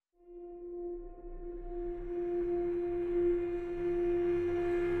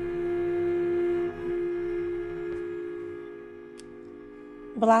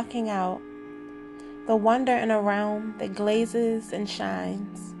blocking out the wonder in a realm that glazes and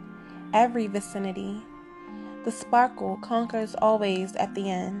shines every vicinity. The sparkle conquers always at the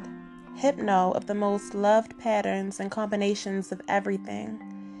end, hypno of the most loved patterns and combinations of everything,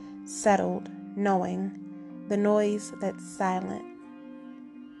 settled, knowing, the noise that's silent.